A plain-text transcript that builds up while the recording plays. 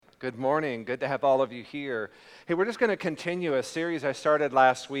Good morning. Good to have all of you here. Hey, we're just going to continue a series I started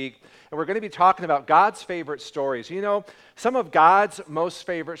last week, and we're going to be talking about God's favorite stories. You know, some of God's most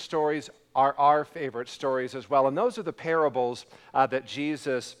favorite stories are our favorite stories as well, and those are the parables that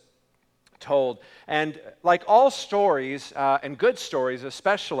Jesus told. And like all stories, and good stories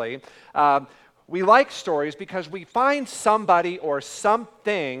especially, we like stories because we find somebody or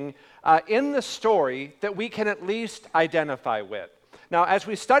something in the story that we can at least identify with. Now, as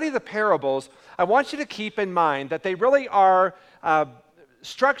we study the parables, I want you to keep in mind that they really are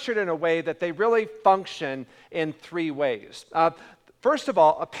structured in a way that they really function in three ways. First of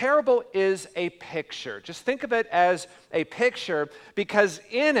all, a parable is a picture. Just think of it as a picture because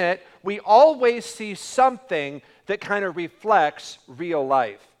in it, we always see something that kind of reflects real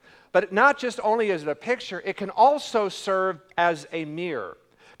life. But not just only as a picture, it can also serve as a mirror.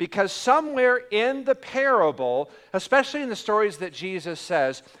 Because somewhere in the parable, especially in the stories that Jesus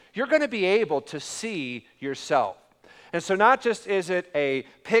says, you're going to be able to see yourself. And so not just is it a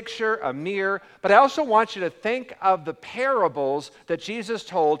picture, a mirror, but I also want you to think of the parables that Jesus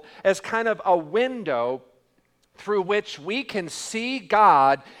told as kind of a window through which we can see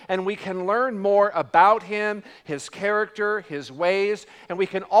God and we can learn more about Him, His character, His ways, and we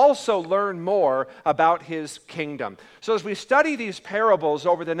can also learn more about His kingdom. So as we study these parables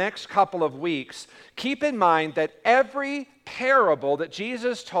over the next couple of weeks, keep in mind that every parable that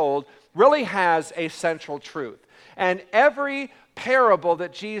Jesus told really has a central truth. And every parable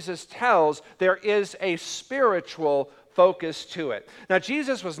that Jesus tells, there is a spiritual focus to it. Now,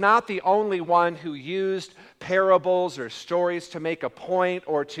 Jesus was not the only one who used parables or stories to make a point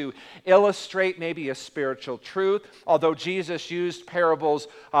or to illustrate maybe a spiritual truth, although Jesus used parables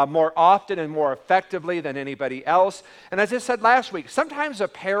more often and more effectively than anybody else. And as I said last week, sometimes a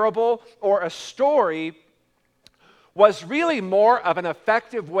parable or a story was really more of an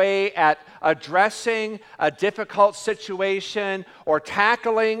effective way at addressing a difficult situation or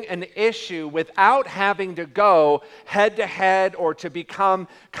tackling an issue without having to go head-to-head or to become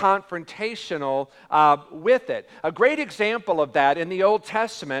confrontational with it. A great example of that in the Old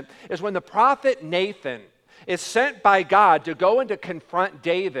Testament is when the prophet Nathan is sent by God to go and to confront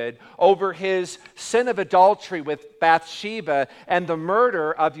David over his sin of adultery with Bathsheba and the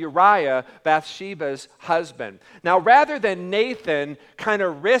murder of Uriah, Bathsheba's husband. Now, rather than Nathan kind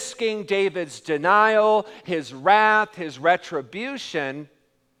of risking David's denial, his wrath, his retribution,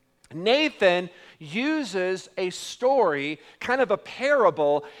 Nathan uses a story, kind of a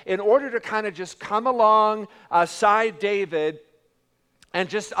parable, in order to kind of just come alongside David and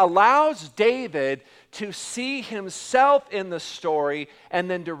just allows David to see himself in the story and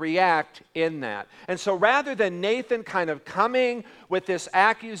then to react in that. And so rather than Nathan kind of coming with this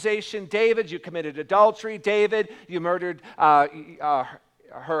accusation, David, you committed adultery, David, you murdered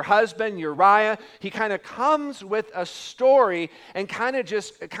her husband, Uriah, he kind of comes with a story and kind of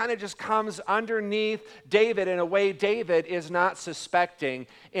just comes underneath David in a way David is not suspecting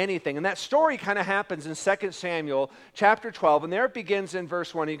anything. And that story kind of happens in 2 Samuel chapter 12, and there it begins in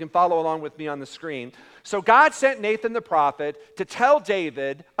verse 1. You can follow along with me on the screen. So God sent Nathan the prophet to tell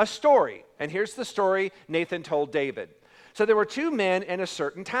David a story. And here's the story Nathan told David. So there were two men in a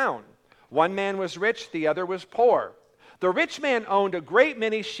certain town. One man was rich, the other was poor. The rich man owned a great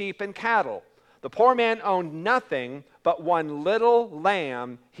many sheep and cattle. The poor man owned nothing but one little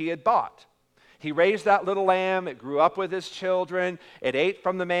lamb he had bought. He raised that little lamb. It grew up with his children. It ate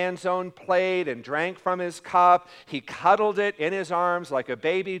from the man's own plate and drank from his cup. He cuddled it in his arms like a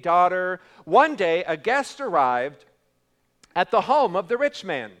baby daughter. One day, a guest arrived at the home of the rich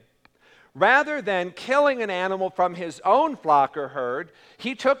man. Rather than killing an animal from his own flock or herd,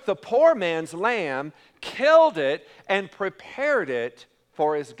 he took the poor man's lamb, killed it, and prepared it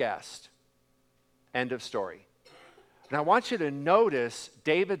for his guest. End of story. And I want you to notice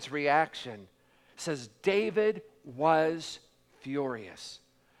David's reaction. It says, David was furious.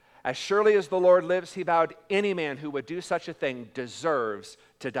 As surely as the Lord lives, he vowed, any man who would do such a thing deserves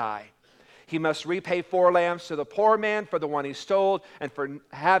to die. He must repay 4 lambs to the poor man for the one he stole and for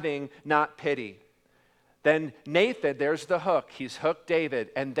having not pity. Then Nathan, there's the hook. He's hooked David.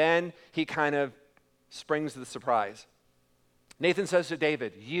 And then he kind of springs the surprise. Nathan says to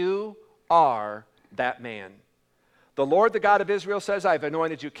David, you are that man. The Lord, the God of Israel, says, I've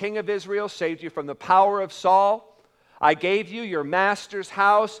anointed you king of Israel, saved you from the power of Saul. I gave you your master's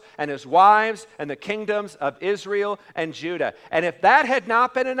house and his wives and the kingdoms of Israel and Judah. And if that had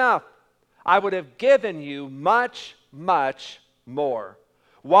not been enough, I would have given you much, much more.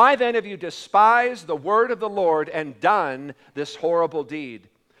 Why then have you despised the word of the Lord and done this horrible deed?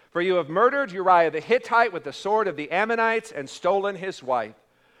 For you have murdered Uriah the Hittite with the sword of the Ammonites and stolen his wife.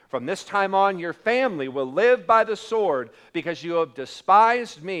 From this time on, your family will live by the sword because you have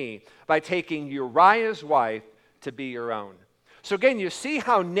despised me by taking Uriah's wife to be your own." So again, you see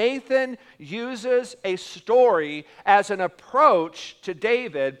how Nathan uses a story as an approach to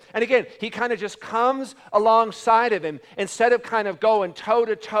David. And again, he kind of just comes alongside of him instead of kind of going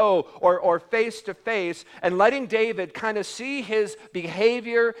toe-to-toe or face-to-face and letting David kind of see his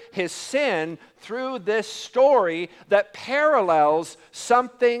behavior, his sin, through this story that parallels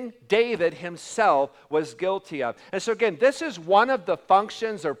something David himself was guilty of. And so again, this is one of the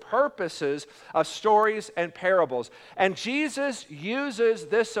functions or purposes of stories and parables. And Jesus uses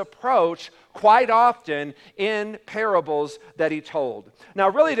this approach quite often in parables that he told. Now,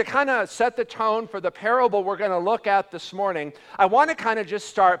 really, to kind of set the tone for the parable we're going to look at this morning, I want to kind of just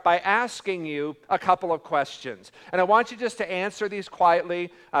start by asking you a couple of questions. And I want you just to answer these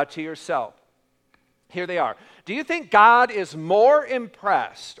quietly to yourself. Here they are. Do you think God is more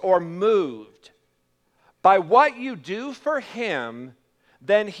impressed or moved by what you do for him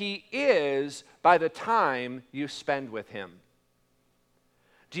than he is by the time you spend with him?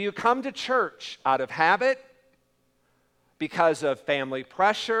 Do you come to church out of habit, because of family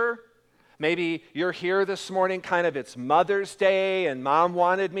pressure? Maybe you're here this morning, kind of it's Mother's Day and Mom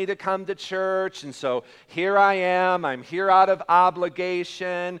wanted me to come to church, and so here I am. I'm here out of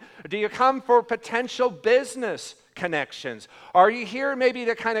obligation. Or do you come for potential business connections? Are you here maybe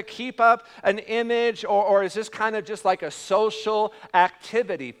to kind of keep up an image, or is this kind of just like a social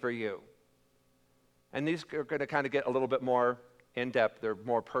activity for you? And these are going to kind of get a little bit more in-depth. They're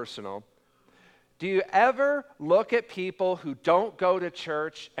more personal. Do you ever look at people who don't go to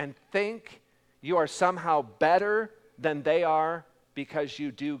church and think you are somehow better than they are because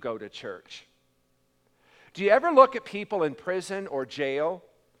you do go to church? Do you ever look at people in prison or jail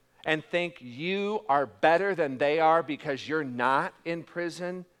and think you are better than they are because you're not in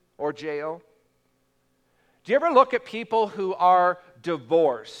prison or jail? Do you ever look at people who are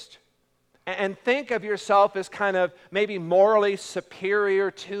divorced and think of yourself as kind of maybe morally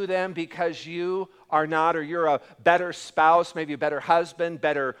superior to them because you are not, or you're a better spouse, maybe a better husband,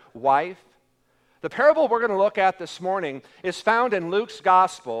 better wife? The parable we're going to look at this morning is found in Luke's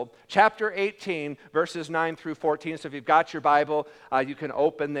Gospel, chapter 18, verses 9 through 14. So if you've got your Bible, you can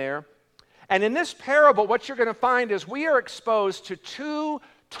open there. And in this parable, what you're going to find is we are exposed to two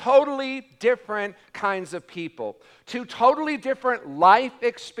totally different kinds of people, two totally different life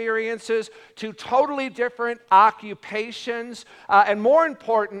experiences, two totally different occupations, and more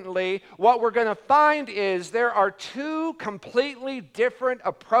importantly, what we're going to find is there are two completely different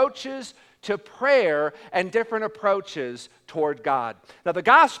approaches to prayer and different approaches toward God. Now, the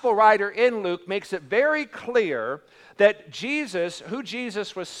gospel writer in Luke makes it very clear that Jesus, who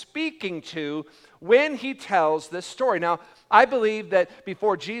Jesus was speaking to when he tells this story. Now, I believe that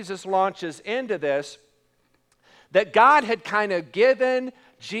before Jesus launches into this, that God had kind of given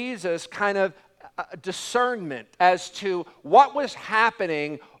Jesus kind of discernment as to what was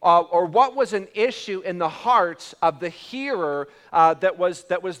happening or what was an issue in the hearts of the hearer that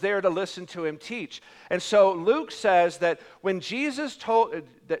was there to listen to him teach. And so Luke says that when Jesus told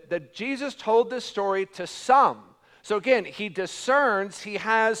that Jesus told this story to some. So again, he discerns, he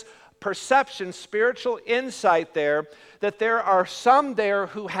has perception, spiritual insight there, that there are some there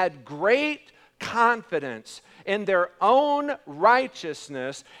who had great confidence in their own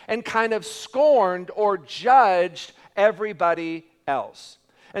righteousness and kind of scorned or judged everybody else.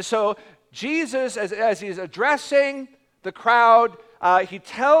 And so Jesus, as he's addressing the crowd, he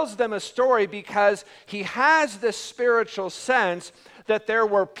tells them a story because he has this spiritual sense that there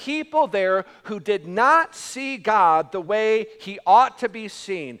were people there who did not see God the way he ought to be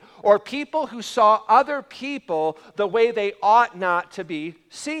seen, or people who saw other people the way they ought not to be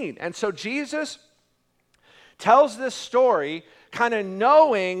seen. And so Jesus tells this story kind of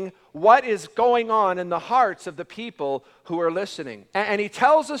knowing what is going on in the hearts of the people who are listening. And he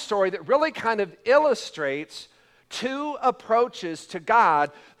tells a story that really kind of illustrates two approaches to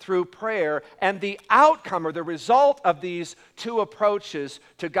God through prayer and the outcome or the result of these two approaches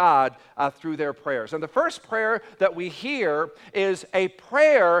to God through their prayers. And the first prayer that we hear is a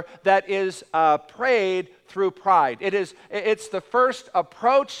prayer that is prayed through pride. It's the first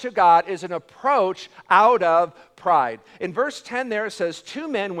approach to God is an approach out of pride. In verse 10 there it says, 2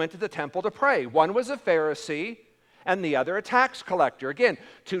 men went to the temple to pray. One was a Pharisee and the other a tax collector. Again,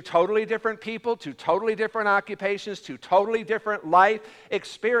 two totally different people, two totally different occupations, two totally different life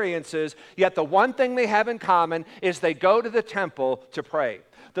experiences, yet the one thing they have in common is they go to the temple to pray.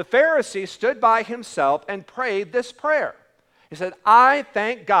 The Pharisee stood by himself and prayed this prayer. He said, I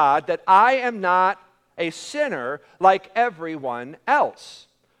thank God that I am not a sinner like everyone else.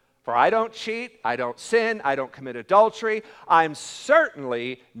 For I don't cheat, I don't sin, I don't commit adultery. I'm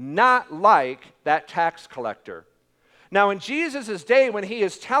certainly not like that tax collector. Now, in Jesus' day, when he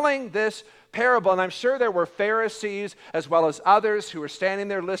is telling this parable, and I'm sure there were Pharisees as well as others who were standing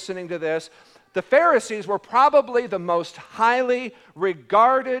there listening to this, the Pharisees were probably the most highly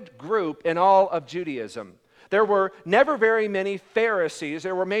regarded group in all of Judaism. There were never very many Pharisees.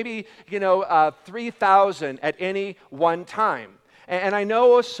 There were maybe, 3,000 at any one time. And I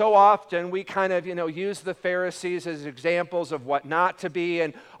know so often we kind of, use the Pharisees as examples of what not to be.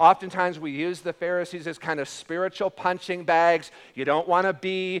 And oftentimes we use the Pharisees as kind of spiritual punching bags. You don't want to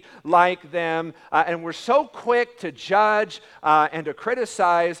be like them. And we're so quick to judge and to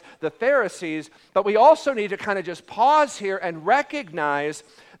criticize the Pharisees. But we also need to kind of just pause here and recognize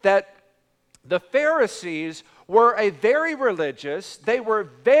that the Pharisees were a very religious, they were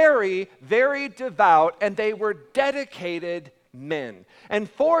very, very devout, and they were dedicated men. And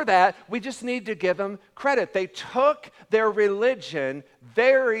for that, we just need to give them credit. They took their religion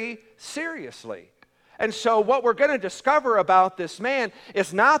very seriously. And so what we're going to discover about this man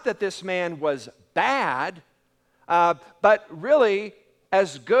is not that this man was bad, but really,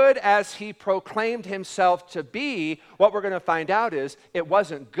 as good as he proclaimed himself to be, what we're going to find out is it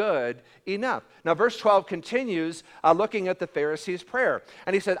wasn't good enough. Now, verse 12 continues looking at the Pharisee's prayer.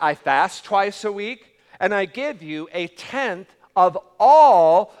 And he said, I fast twice a week, and I give you a tenth of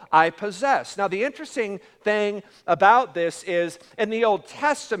all I possess. Now, the interesting thing about this is in the Old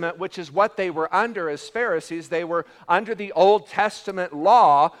Testament, which is what they were under as Pharisees, they were under the Old Testament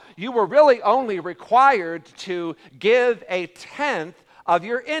law, you were really only required to give a tenth of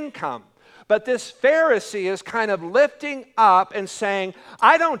your income. But this Pharisee is kind of lifting up and saying,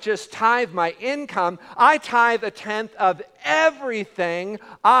 I don't just tithe my income, I tithe a tenth of everything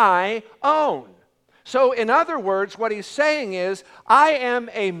I own. So in other words, what he's saying is, I am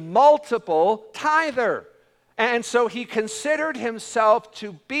a multiple tither. And so he considered himself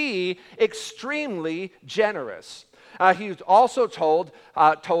to be extremely generous. He also told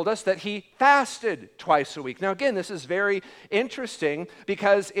us that he fasted twice a week. Now again, this is very interesting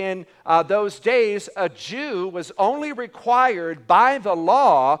because in those days, a Jew was only required by the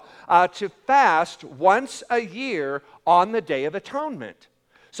law to fast once a year on the Day of Atonement.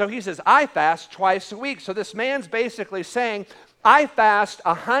 So he says, I fast twice a week. So this man's basically saying, I fast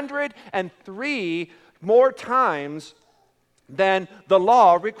 103 more times than the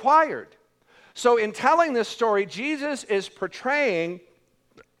law required. So in telling this story, Jesus is portraying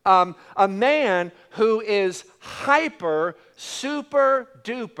a man who is hyper, super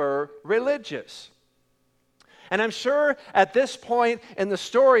duper religious. And I'm sure at this point in the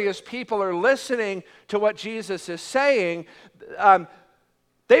story, as people are listening to what Jesus is saying,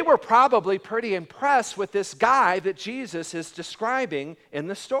 they were probably pretty impressed with this guy that Jesus is describing in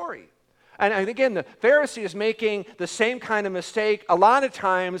the story. And again, the Pharisee is making the same kind of mistake a lot of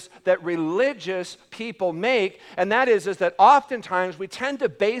times that religious people make, and that is that oftentimes we tend to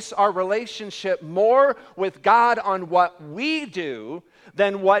base our relationship more with God on what we do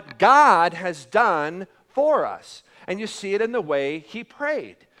than what God has done for us. And you see it in the way he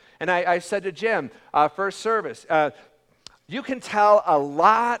prayed. And I said to Jim, first service, you can tell a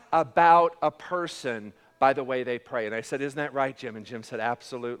lot about a person by the way they pray. And I said, isn't that right, Jim? And Jim said,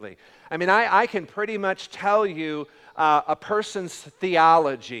 absolutely. I mean, I can pretty much tell you a person's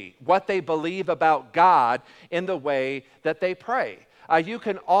theology, what they believe about God in the way that they pray. You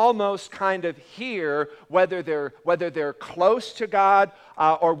can almost kind of hear whether they're close to God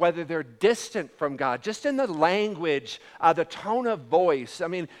or whether they're distant from God, just in the language, the tone of voice. I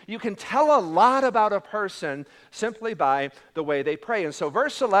mean, you can tell a lot about a person simply by the way they pray. And so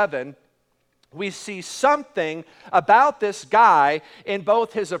verse 11, we see something about this guy in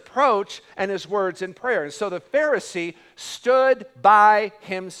both his approach and his words in prayer. And so the Pharisee stood by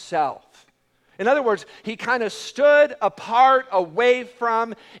himself. In other words, he kind of stood apart, away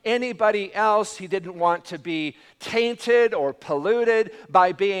from anybody else. He didn't want to be tainted or polluted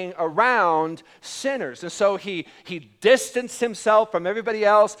by being around sinners. And so he distanced himself from everybody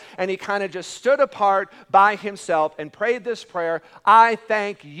else, and he kind of just stood apart by himself and prayed this prayer, I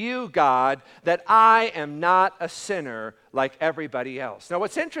thank you, God, that I am not a sinner like everybody else. Now,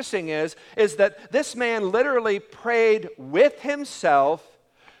 what's interesting is that this man literally prayed with himself,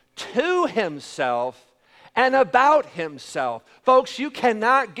 to himself, and about himself. Folks, you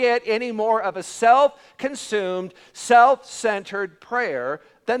cannot get any more of a self-consumed, self-centered prayer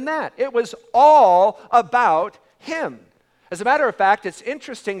than that. It was all about him. As a matter of fact, it's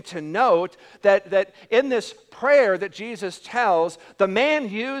interesting to note that in this prayer that Jesus tells, the man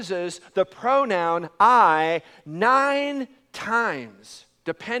uses the pronoun I 9 times.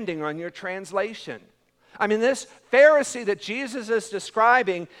 depending on your translation. I mean, this Pharisee that Jesus is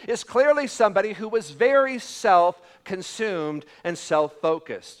describing is clearly somebody who was very self-consumed and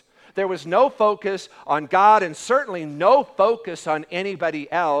self-focused. There was no focus on God and certainly no focus on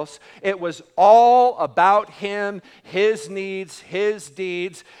anybody else. It was all about him, his needs, his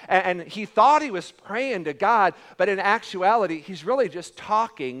deeds. And he thought he was praying to God, but in actuality, he's really just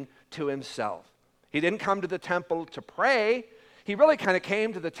talking to himself. He didn't come to the temple to pray. He really kind of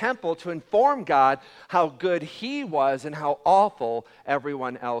came to the temple to inform God how good he was and how awful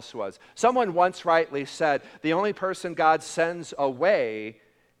everyone else was. Someone once rightly said, the only person God sends away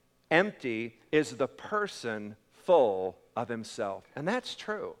empty is the person full of himself. And that's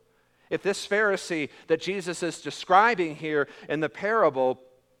true. If this Pharisee that Jesus is describing here in the parable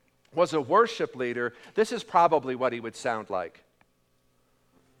was a worship leader, this is probably what he would sound like.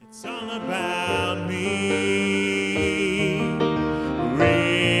 It's all about me,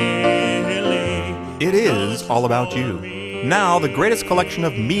 really. It is all about you. Now, the greatest collection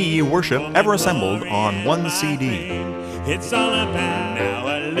of me worship ever assembled on one CD. It's all about now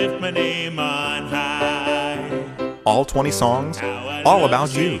I lift my name on high. All 20 songs, all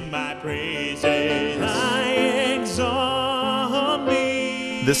about you. My praises, I exalt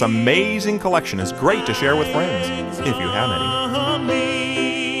me. This amazing collection is great to share with friends, if you have any.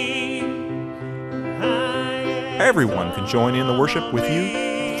 Everyone can join in the worship with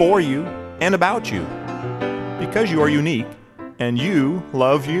you, for you, and about you. Because you are unique, and you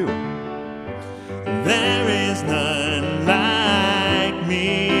love you. There is none like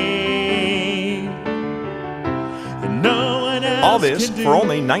me. No one else. All this can do for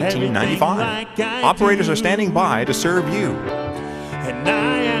only $19.95. like I Operators do. are standing by to serve you. And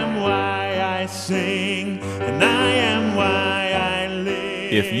I am why I sing, and I am why I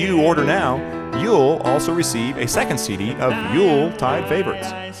live. If you order now, you'll also receive a second CD of Yuletide favorites.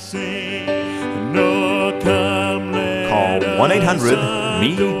 I sing, no, come let Call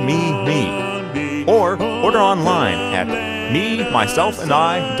 1-800-ME-ME-ME or order online at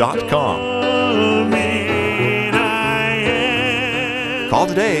memyselfandi.com. Call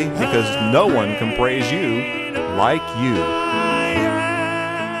today because no one can praise you like you.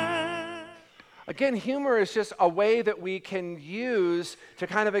 Again, humor is just a way that we can use to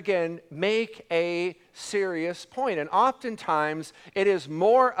kind of, again, make a serious point. And oftentimes, it is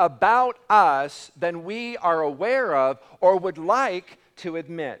more about us than we are aware of or would like to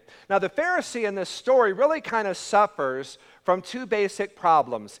admit. Now, the Pharisee in this story really kind of suffers from two basic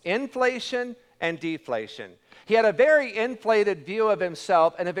problems: inflation and deflation. He had a very inflated view of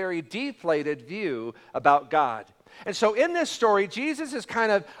himself and a very deflated view about God. And so in this story, Jesus is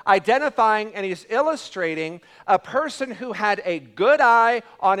kind of identifying and he's illustrating a person who had a good eye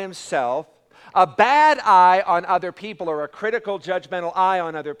on himself, a bad eye on other people, or a critical, judgmental eye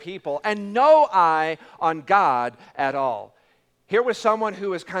on other people, and no eye on God at all. Here was someone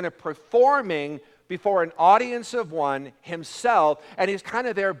who was kind of performing before an audience of one himself, and he's kind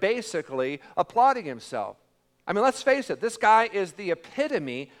of there basically applauding himself. I mean, let's face it, this guy is the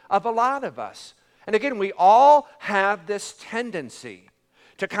epitome of a lot of us. And again, we all have this tendency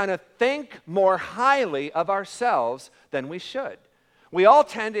to kind of think more highly of ourselves than we should. We all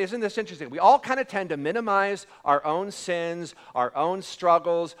tend to, isn't this interesting? We all kind of tend to minimize our own sins, our own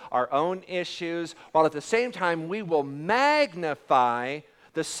struggles, our own issues, while at the same time we will magnify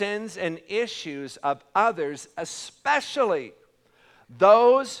the sins and issues of others, especially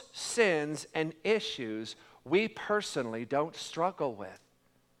those sins and issues we personally don't struggle with.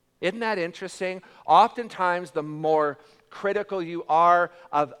 Isn't that interesting? Oftentimes, the more critical you are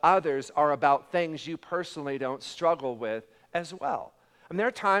of others are about things you personally don't struggle with as well. And there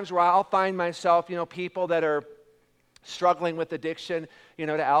are times where I'll find myself, people that are struggling with addiction,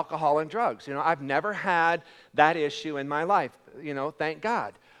 to alcohol and drugs. I've never had that issue in my life, thank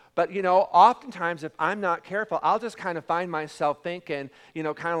God. But, oftentimes if I'm not careful, I'll just kind of find myself thinking,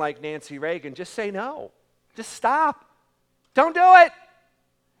 kind of like Nancy Reagan, just say no. Just stop. Don't do it.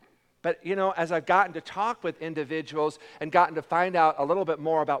 But, as I've gotten to talk with individuals and gotten to find out a little bit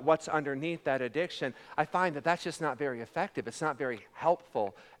more about what's underneath that addiction, I find that that's just not very effective. It's not very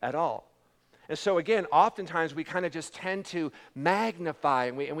helpful at all. And so again, oftentimes we kind of just tend to magnify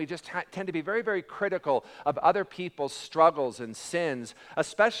and we just tend to be very, very critical of other people's struggles and sins,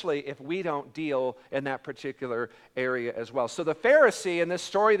 especially if we don't deal in that particular area as well. So the Pharisee in this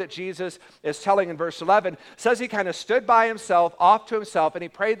story that Jesus is telling in verse 11 says he kind of stood by himself, off to himself, and he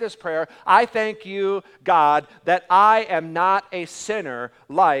prayed this prayer: I thank you, God, that I am not a sinner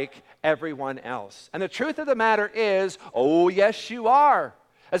like everyone else. And the truth of the matter is, oh yes, you are.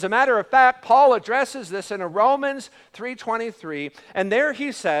 As a matter of fact, Paul addresses this in Romans 3:23, and there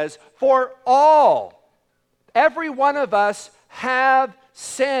he says, "For all, every one of us have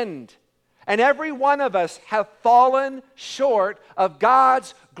sinned, and every one of us have fallen short of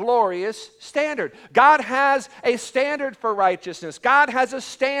God's glorious standard." God has a standard for righteousness. God has a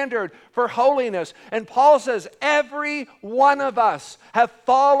standard for holiness. And Paul says, every one of us have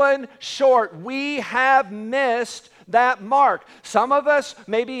fallen short. We have missed that mark. Some of us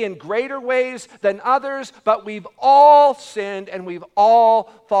maybe in greater ways than others, but we've all sinned and we've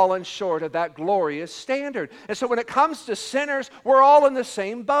all fallen short of that glorious standard. And so when it comes to sinners, we're all in the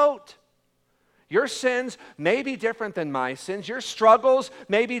same boat. Your sins may be different than my sins. Your struggles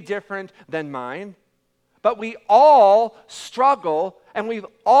may be different than mine. But we all struggle and we've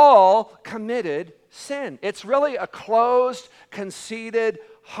all committed sin. It's really a closed, conceited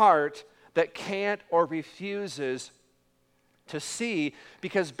heart that can't or refuses to see,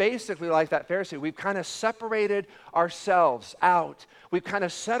 because basically, like that Pharisee, we've kind of separated ourselves out. We've kind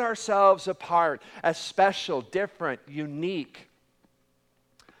of set ourselves apart as special, different, unique.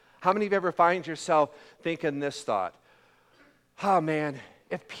 How many of you ever find yourself thinking this thought? Oh man,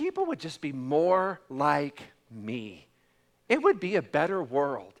 if people would just be more like me, it would be a better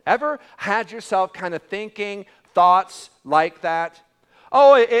world. Ever had yourself kind of thinking thoughts like that?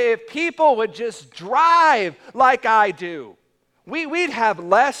 Oh, if people would just drive like I do, we'd have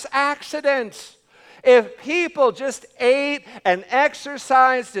less accidents. If people just ate and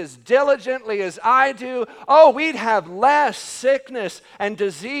exercised as diligently as I do, oh, we'd have less sickness and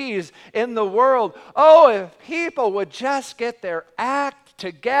disease in the world. Oh, if people would just get their act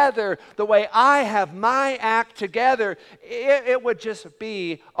together the way I have my act together, it would just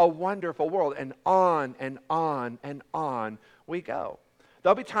be a wonderful world. And on and on and on we go.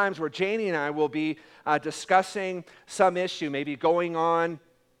 There'll be times where Janie and I will be discussing some issue maybe going on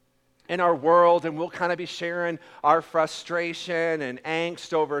in our world, and we'll kind of be sharing our frustration and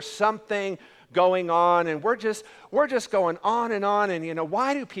angst over something going on, and we're just going on, and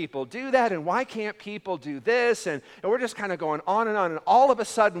why do people do that, and why can't people do this, and we're just kind of going on, and all of a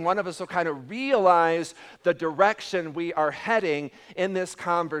sudden one of us will kind of realize the direction we are heading in this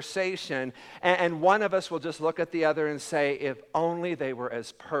conversation, and one of us will just look at the other and say, if only they were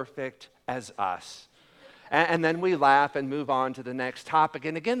as perfect as us. And then we laugh and move on to the next topic.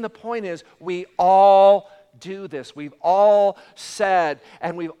 And again, the point is, we all do this. We've all said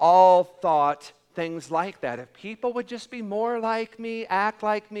and we've all thought things like that. If people would just be more like me, act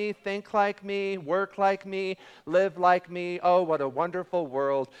like me, think like me, work like me, live like me, oh, what a wonderful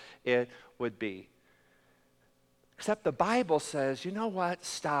world it would be. Except the Bible says, you know what?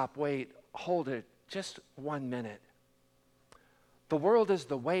 Stop, wait, hold it, just 1 minute. The world is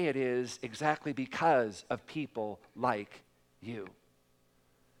the way it is exactly because of people like you.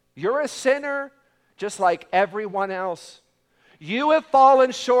 You're a sinner just like everyone else. You have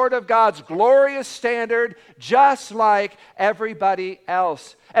fallen short of God's glorious standard just like everybody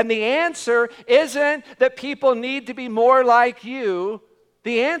else. And the answer isn't that people need to be more like you.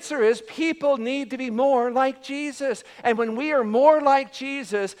 The answer is people need to be more like Jesus. And when we are more like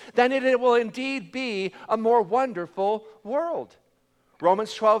Jesus, then it will indeed be a more wonderful world.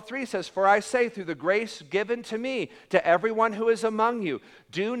 Romans 12:3 says, "For I say, through the grace given to me, to everyone who is among you,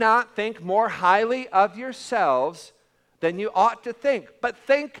 do not think more highly of yourselves than you ought to think, but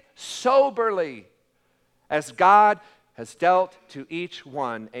think soberly, as God has dealt to each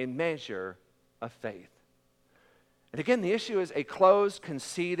one a measure of faith." And again, the issue is a closed,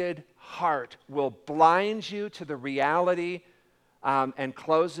 conceited heart will blind you to the reality and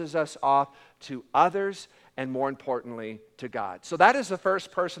closes us off to others, and more importantly, to God. So that is the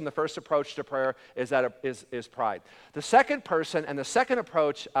first person, the first approach to prayer is pride. The second person and the second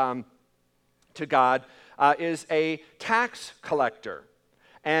approach to God is a tax collector.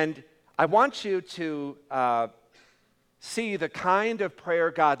 And I want you to see the kind of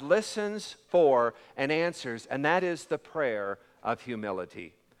prayer God listens for and answers, and that is the prayer of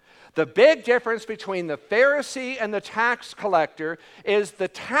humility. The big difference between the Pharisee and the tax collector is the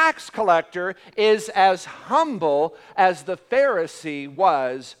tax collector is as humble as the Pharisee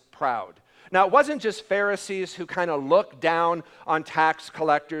was proud. Now, it wasn't just Pharisees who kind of looked down on tax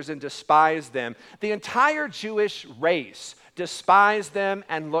collectors and despised them. The entire Jewish race despised them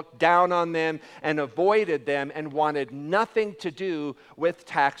and looked down on them and avoided them and wanted nothing to do with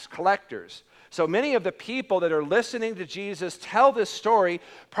tax collectors. So many of the people that are listening to Jesus tell this story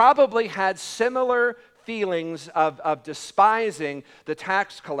probably had similar feelings of despising the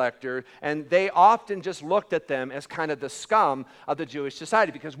tax collector, and they often just looked at them as kind of the scum of the Jewish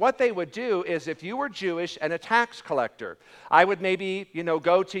society. Because what they would do is, if you were Jewish and a tax collector, I would maybe,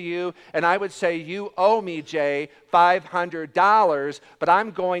 go to you and I would say, you owe me, Jay, $500, but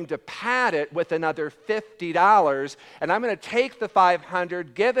I'm going to pad it with another $50, and I'm going to take the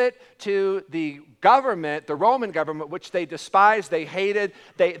 $500, give it to the government, the Roman government, which they despised, they hated,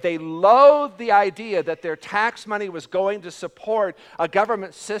 they loathed the idea that their tax money was going to support a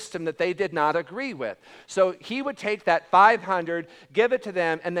government system that they did not agree with. So he would take that $500, give it to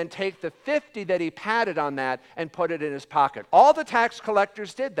them, and then take the $50 that he padded on that and put it in his pocket. All the tax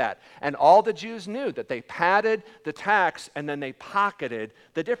collectors did that, and all the Jews knew that they padded the tax and then they pocketed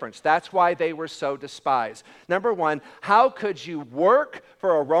the difference. That's why they were so despised. Number one, how could you work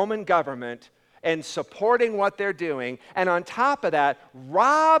for a Roman government and supporting what they're doing, and on top of that,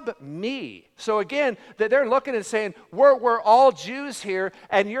 rob me? So again, they're looking and saying, we're all Jews here,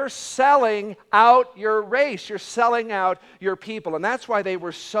 and you're selling out your race, you're selling out your people, and that's why they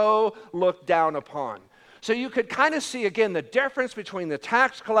were so looked down upon. So you could kind of see, again, the difference between the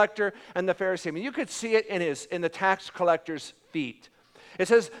tax collector and the Pharisee. I mean, you could see it in the tax collector's feet. It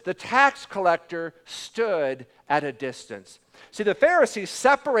says, the tax collector stood at a distance. See, the Pharisee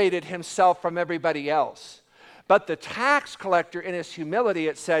separated himself from everybody else. But the tax collector, in his humility,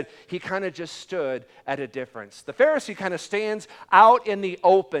 it said, he kind of just stood at a difference. The Pharisee kind of stands out in the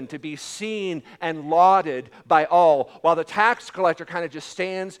open to be seen and lauded by all, while the tax collector kind of just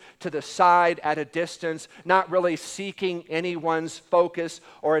stands to the side at a distance, not really seeking anyone's focus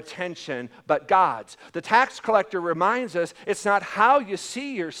or attention, but God's. The tax collector reminds us it's not how you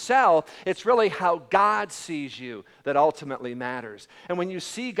see yourself, it's really how God sees you that ultimately matters. And when you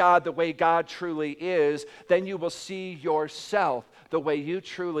see God the way God truly is, then you will see yourself the way you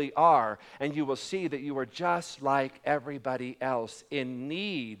truly are, and you will see that you are just like everybody else in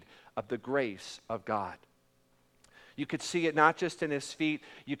need of the grace of God. You could see it not just in his feet,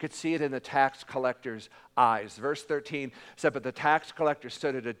 you could see it in the tax collector's eyes. Verse 13 said, but the tax collector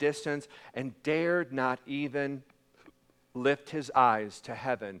stood at a distance and dared not even lift his eyes to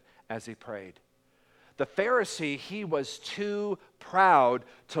heaven as he prayed. The Pharisee, he was too proud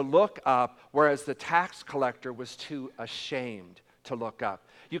to look up, whereas the tax collector was too ashamed to look up.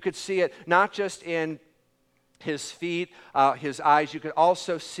 You could see it not just in his feet, his eyes, you could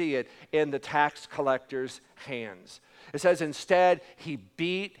also see it in the tax collector's hands. It says, instead, he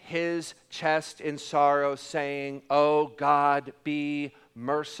beat his chest in sorrow, saying, "Oh God, be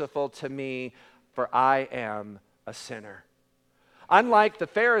merciful to me, for I am a sinner." Unlike the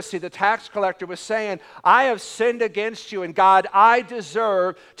Pharisee, the tax collector was saying, I have sinned against you, and God, I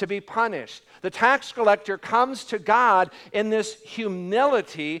deserve to be punished. The tax collector comes to God in this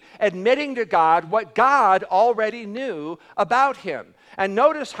humility, admitting to God what God already knew about him. And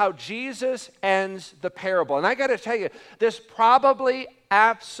notice how Jesus ends the parable. And I got to tell you, this probably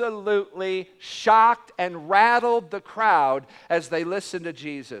absolutely shocked and rattled the crowd as they listened to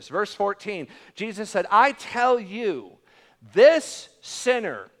Jesus. Verse 14, Jesus said, I tell you, this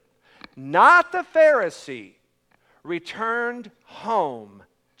sinner, not the Pharisee, returned home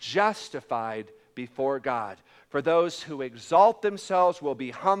justified before God. For those who exalt themselves will be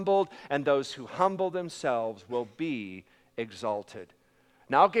humbled, and those who humble themselves will be exalted.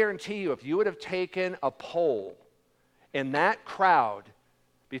 Now I'll guarantee you, if you would have taken a poll in that crowd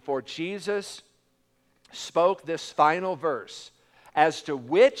before Jesus spoke this final verse, as to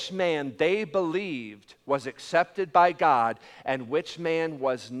which man they believed was accepted by God and which man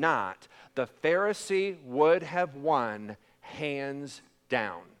was not, the Pharisee would have won hands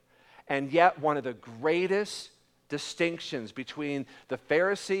down. And yet, one of the greatest distinctions between the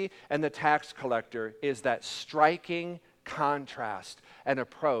Pharisee and the tax collector is that striking contrast and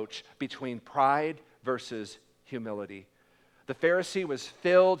approach between pride versus humility. The Pharisee was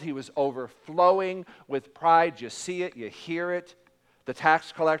filled, he was overflowing with pride. You see it, you hear it. The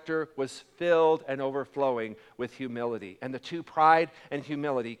tax collector was filled and overflowing with humility. And the two, pride and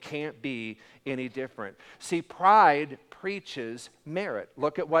humility, can't be any different. See, pride preaches merit.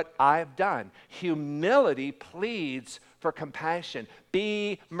 Look at what I've done. Humility pleads for compassion.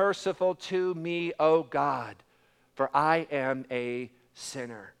 Be merciful to me, O God, for I am a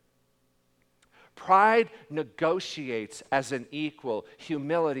sinner. Pride negotiates as an equal.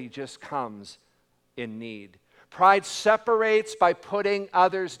 Humility just comes in need. Pride separates by putting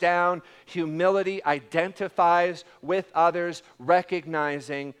others down. Humility identifies with others,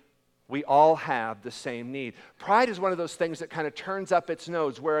 recognizing we all have the same need. Pride is one of those things that kind of turns up its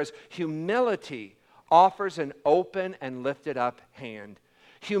nose, whereas humility offers an open and lifted up hand.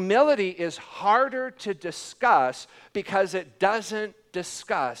 Humility is harder to discuss because it doesn't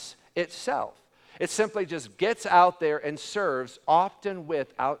discuss itself. It simply just gets out there and serves, often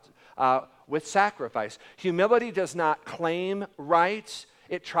with sacrifice. Humility does not claim rights.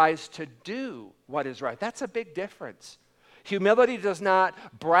 It tries to do what is right. That's a big difference. Humility does not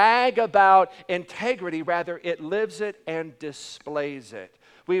brag about integrity. Rather, it lives it and displays it.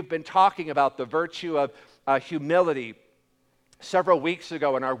 We've been talking about the virtue of humility several weeks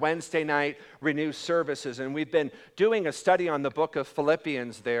ago in our Wednesday night Renew services, and we've been doing a study on the book of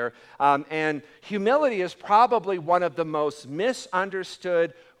Philippians there, and humility is probably one of the most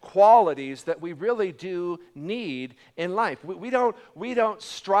misunderstood qualities that we really do need in life. We don't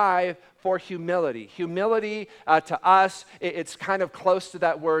strive for humility. Humility to us, it's kind of close to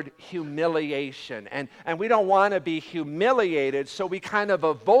that word humiliation, and we don't want to be humiliated, so we kind of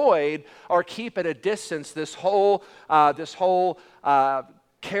avoid or keep at a distance this whole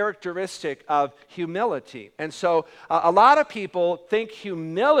characteristic of humility. And so a lot of people think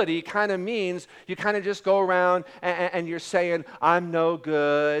humility kind of means you kind of just go around and you're saying, I'm no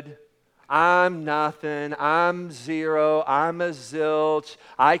good, I'm nothing, I'm zero, I'm a zilch,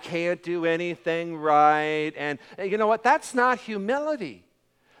 I can't do anything right. And you know what? That's not humility.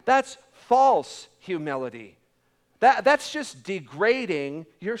 That's false humility. That's just degrading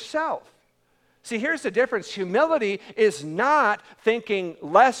yourself. See, here's the difference. Humility is not thinking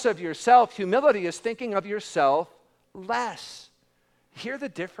less of yourself. Humility is thinking of yourself less. Hear the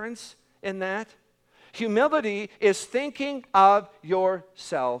difference in that? Humility is thinking of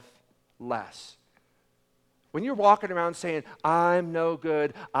yourself less. When you're walking around saying, I'm no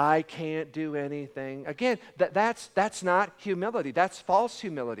good, I can't do anything, again, that's not humility. That's false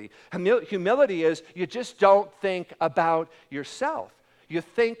humility. Humility is you just don't think about yourself. You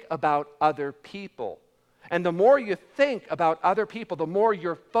think about other people. And the more you think about other people, the more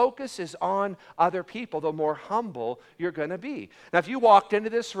your focus is on other people, the more humble you're going to be. Now, if you walked into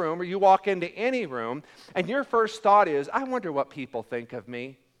this room or you walk into any room and your first thought is, I wonder what people think of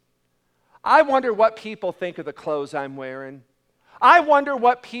me. I wonder what people think of the clothes I'm wearing. I wonder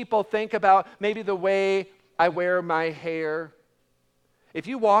what people think about maybe the way I wear my hair. If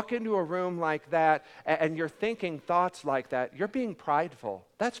you walk into a room like that and you're thinking thoughts like that, you're being prideful.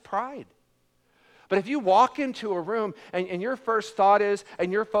 That's pride. But if you walk into a room and your first thought is, and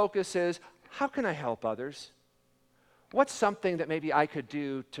your focus is, how can I help others? What's something that maybe I could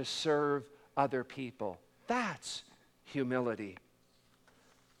do to serve other people? That's humility.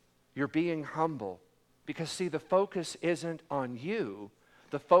 You're being humble. Because see, the focus isn't on you.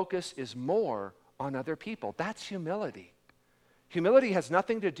 The focus is more on other people. That's humility. Humility has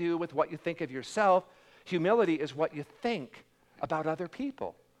nothing to do with what you think of yourself. Humility is what you think about other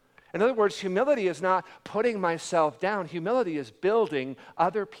people. In other words, humility is not putting myself down. Humility is building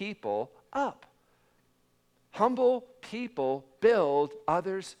other people up. Humble people build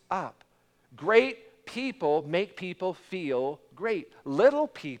others up. Great people make people feel great. Little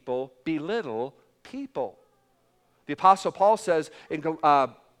people belittle people. The Apostle Paul says in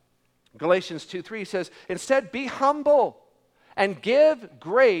Galatians 2:3, he says, instead be humble and give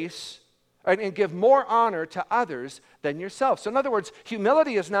grace and give more honor to others than yourself. So in other words,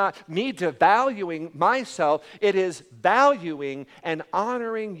 humility is not me devaluing myself. It is valuing and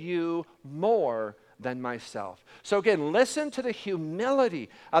honoring you more than myself. So again, listen to the humility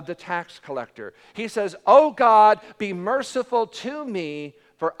of the tax collector. He says, "Oh God, be merciful to me,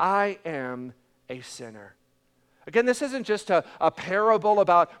 for I am a sinner." Again, this isn't just a parable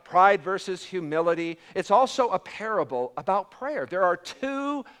about pride versus humility. It's also a parable about prayer. There are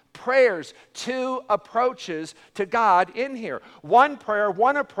two prayers, two approaches to God in here. One prayer,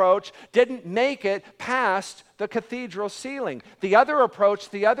 one approach didn't make it past the cathedral ceiling. The other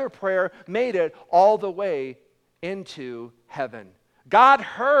approach, the other prayer made it all the way into heaven. God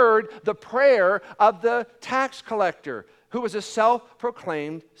heard the prayer of the tax collector, who was a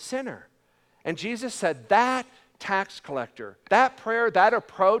self-proclaimed sinner. And Jesus said, that tax collector, that prayer, that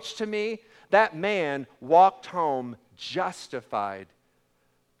approach to me, that man walked home justified.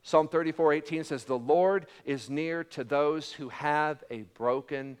 Psalm 34:18 says, "The Lord is near to those who have a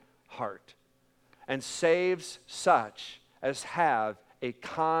broken heart and saves such as have a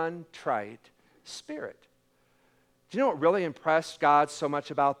contrite spirit." Do you know what really impressed God so much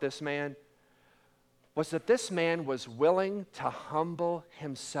about this man? Was that this man was willing to humble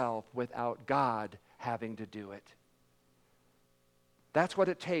himself without God having to do it. That's what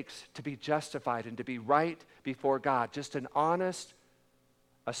it takes to be justified and to be right before God. Just an honest,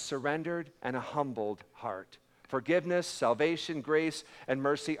 a surrendered, and a humbled heart. Forgiveness, salvation, grace, and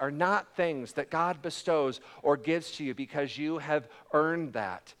mercy are not things that God bestows or gives to you because you have earned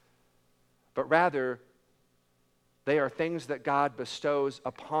that, but rather they are things that God bestows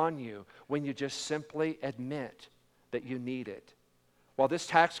upon you when you just simply admit that you need it. While this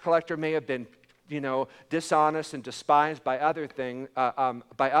tax collector may have been, dishonest and despised by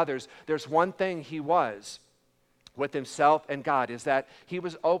others, there's one thing he was with himself and God, is that he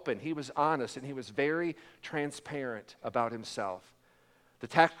was open, he was honest, and he was very transparent about himself. The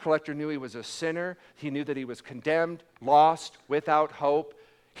tax collector knew he was a sinner. He knew that he was condemned, lost, without hope.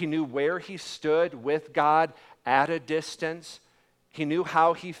 He knew where he stood with God at a distance. He knew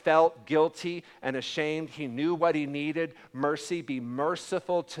how he felt guilty and ashamed. He knew what he needed. Mercy, be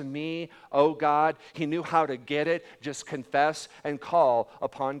merciful to me, O God. He knew how to get it. Just confess and call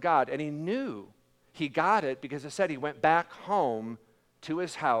upon God. And he knew he got it because it said he went back home to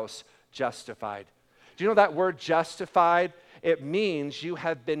his house justified. Do you know that word justified? It means you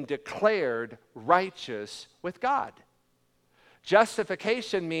have been declared righteous with God.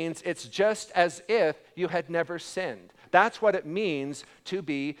 Justification means it's just as if you had never sinned. That's what it means to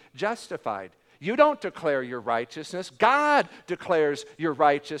be justified. You don't declare your righteousness. God declares your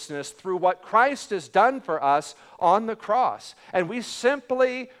righteousness through what Christ has done for us on the cross. And we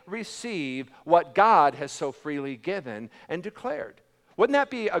simply receive what God has so freely given and declared. Wouldn't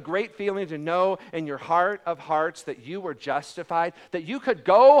that be a great feeling to know in your heart of hearts that you were justified, that you could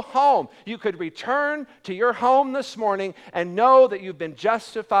go home, you could return to your home this morning and know that you've been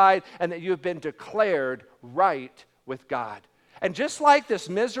justified and that you've been declared right with God? And just like this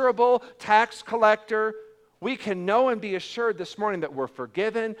miserable tax collector, we can know and be assured this morning that we're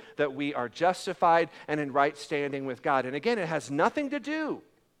forgiven, that we are justified and in right standing with God. And again, it has nothing to do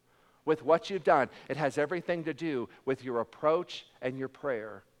with what you've done. It has everything to do with your approach and your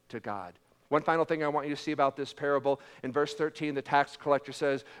prayer to God. One final thing I want you to see about this parable. In verse 13, the tax collector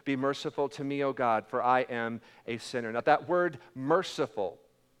says, "Be merciful to me, O God, for I am a sinner." Now that word merciful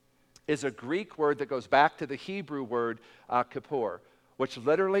is a Greek word that goes back to the Hebrew word kippur, which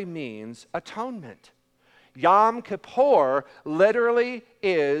literally means atonement. Yom Kippur literally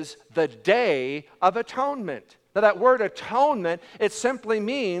is the Day of Atonement. Now that word atonement, it simply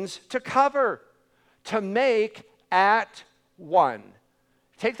means to cover, to make at one.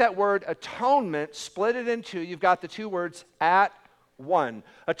 Take that word atonement, split it in two, you've got the two words at one.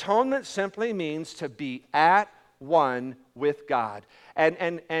 Atonement simply means to be at one with God.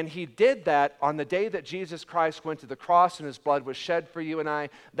 And he did that on the day that Jesus Christ went to the cross and his blood was shed for you and I.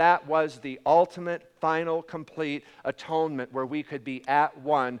 That was the ultimate, final, complete atonement where we could be at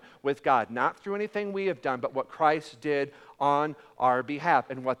one with God. Not through anything we have done, but what Christ did on our behalf.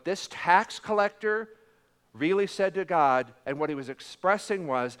 And what this tax collector really said to God, and what he was expressing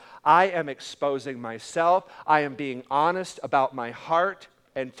was, I am exposing myself. I am being honest about my heart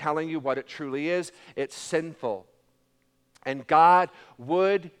and telling you what it truly is. It's sinful. And God,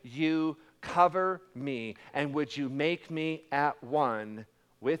 would you cover me and would you make me at one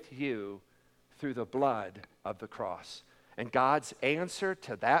with you through the blood of the cross? And God's answer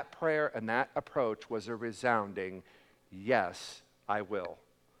to that prayer and that approach was a resounding, yes, I will.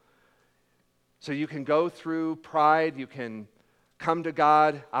 So you can go through pride, you can come to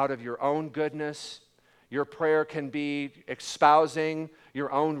God out of your own goodness. Your prayer can be espousing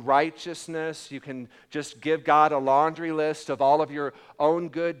your own righteousness. You can just give God a laundry list of all of your own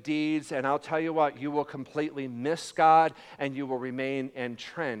good deeds, and I'll tell you what, you will completely miss God and you will remain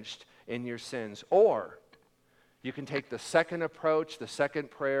entrenched in your sins. Or you can take the second approach, the second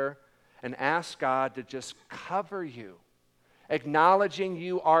prayer, and ask God to just cover you, acknowledging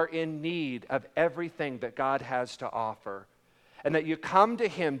you are in need of everything that God has to offer. And that you come to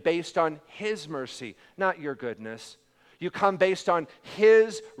him based on his mercy, not your goodness. You come based on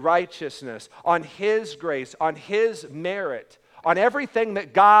his righteousness, on his grace, on his merit, on everything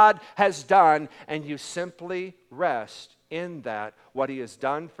that God has done, and you simply rest in that, what he has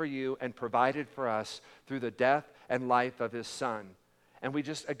done for you and provided for us through the death and life of his Son. And we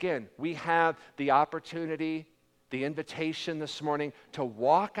just, again, we have the opportunity, the invitation this morning to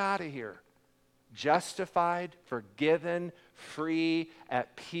walk out of here justified, forgiven, free,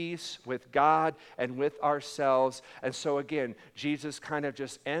 at peace with God and with ourselves. And so again, Jesus kind of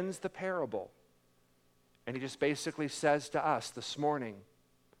just ends the parable. And he just basically says to us this morning,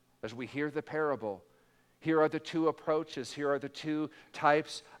 as we hear the parable, here are the two approaches, here are the two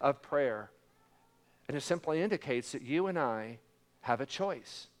types of prayer. And it simply indicates that you and I have a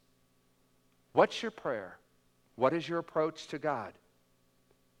choice. What's your prayer? What is your approach to God?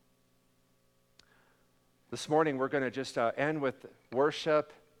 This morning, we're going to just end with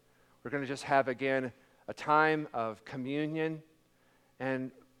worship. We're going to just have, again, a time of communion.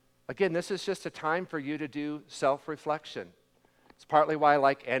 And again, this is just a time for you to do self-reflection. It's partly why I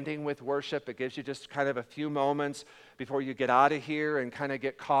like ending with worship. It gives you just kind of a few moments before you get out of here and kind of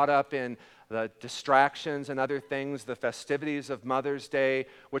get caught up in the distractions and other things, the festivities of Mother's Day,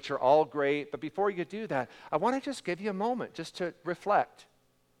 which are all great. But before you do that, I want to just give you a moment just to reflect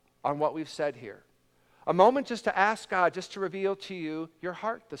on what we've said here. A moment just to ask God just to reveal to you your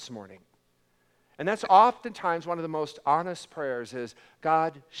heart this morning. And that's oftentimes one of the most honest prayers is,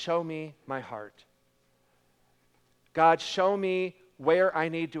 God, show me my heart. God, show me where I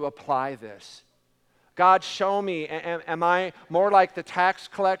need to apply this. God, show me, am I more like the tax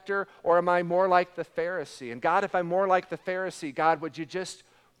collector or am I more like the Pharisee? And God, if I'm more like the Pharisee, God, would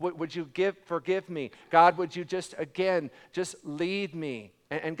you forgive me? God, would you just lead me?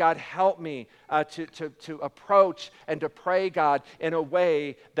 And God, help me to approach and to pray, God, in a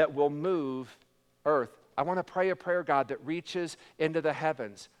way that will move earth. I want to pray a prayer, God, that reaches into the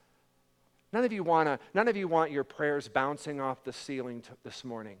heavens. None of you want your prayers bouncing off the ceiling this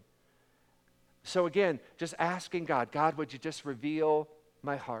morning. So again, just asking God, God, would you just reveal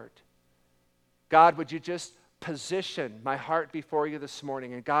my heart? God, would you just position my heart before you this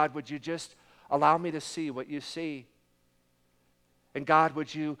morning? And God, would you just allow me to see what you see? And God,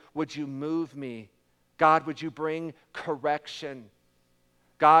 would you move me? God, would you bring correction?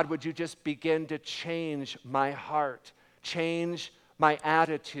 God, would you just begin to change my heart, change my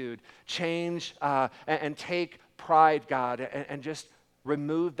attitude, change and take pride, God, and just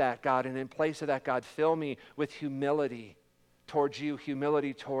remove that, God. And in place of that, God, fill me with humility towards you,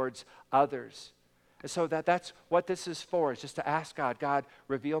 humility towards others. And so that's what this is for, is just to ask God, God,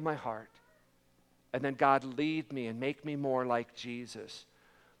 reveal my heart. And then God, lead me and make me more like Jesus.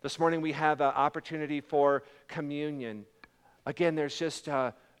 This morning we have an opportunity for communion. Again, there's just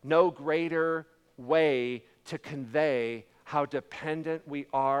no greater way to convey how dependent we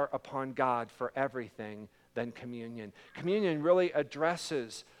are upon God for everything than communion. Communion really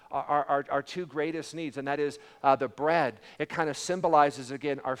addresses our two greatest needs, and that is the bread. It kind of symbolizes,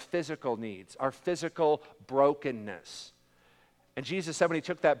 again, our physical needs, our physical brokenness. And Jesus said when he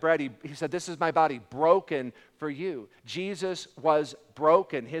took that bread, he said, this is my body broken for you. Jesus was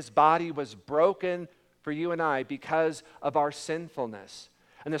broken. His body was broken for you and I because of our sinfulness.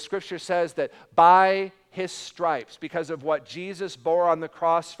 And the scripture says that by his stripes, because of what Jesus bore on the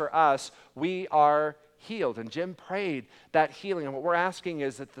cross for us, we are healed. And Jim prayed that healing. And what we're asking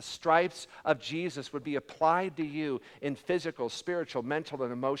is that the stripes of Jesus would be applied to you in physical, spiritual, mental,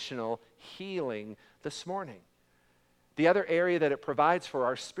 and emotional healing this morning. The other area that it provides for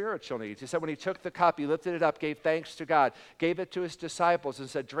our spiritual needs, he said when he took the cup, he lifted it up, gave thanks to God, gave it to his disciples, and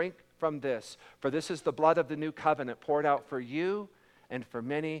said, drink from this, for this is the blood of the new covenant poured out for you and for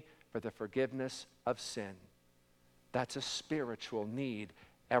many for the forgiveness of sin. That's a spiritual need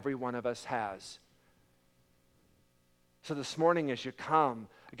every one of us has. So this morning as you come,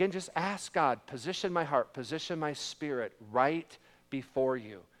 again, just ask God, position my heart, position my spirit right before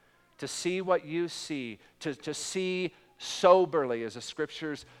you, to see what you see, to see soberly as the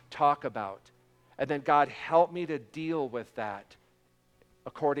scriptures talk about. And then God, help me to deal with that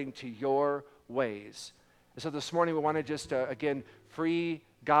according to your ways. And so this morning we want to just, again, free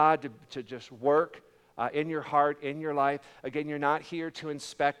God to just work in your heart, in your life. Again, you're not here to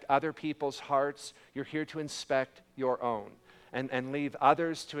inspect other people's hearts. You're here to inspect your own and leave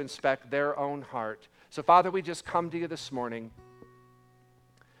others to inspect their own heart. So Father, we just come to you this morning.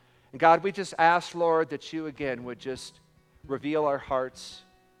 And God, we just ask, Lord, that you again would just reveal our hearts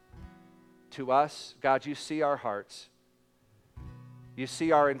to us. God, you see our hearts. You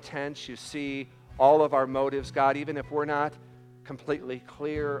see our intents. You see all of our motives, God, even if we're not completely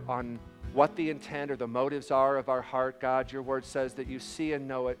clear on what the intent or the motives are of our heart, God, your word says that you see and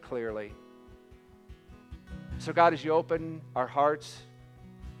know it clearly. So God, as you open our hearts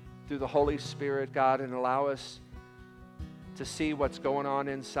through the Holy Spirit, God, and allow us to see what's going on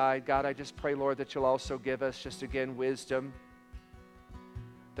inside, God, I just pray, Lord, that you'll also give us just again wisdom.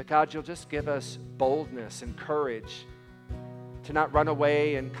 That God, you'll just give us boldness and courage to not run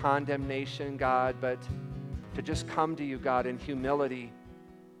away in condemnation, God, but to just come to you, God, in humility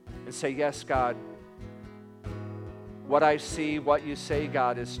and say, yes, God, what I see, what you say,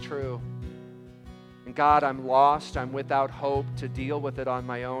 God, is true. And God, I'm lost. I'm without hope to deal with it on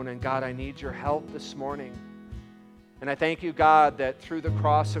my own. And God, I need your help this morning. And I thank you, God, that through the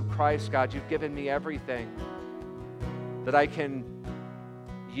cross of Christ, God, you've given me everything that I can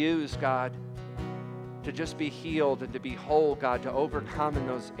use, God, to just be healed and to be whole, God, to overcome in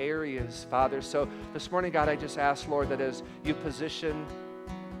those areas, Father. So this morning, God, I just ask, Lord, that as you position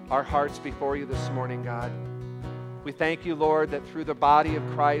our hearts before you this morning, God. We thank you, Lord, that through the body of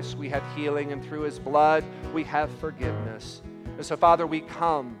Christ we have healing, and through his blood we have forgiveness. And so, Father, we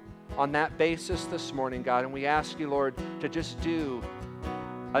come on that basis this morning, God, and we ask you, Lord, to just do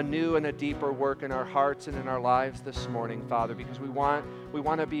a new and a deeper work in our hearts and in our lives this morning, Father, because we want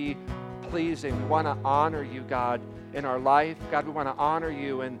to be pleasing. We want to honor you, God, in our life. God, we want to honor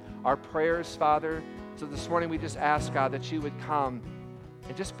you in our prayers, Father. So this morning we just ask, God, that you would come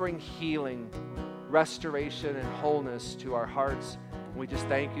and just bring healing, restoration, and wholeness to our hearts. And we just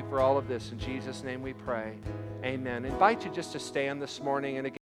thank you for all of this. In Jesus' name we pray. Amen. I invite you just to stand this morning. And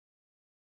again,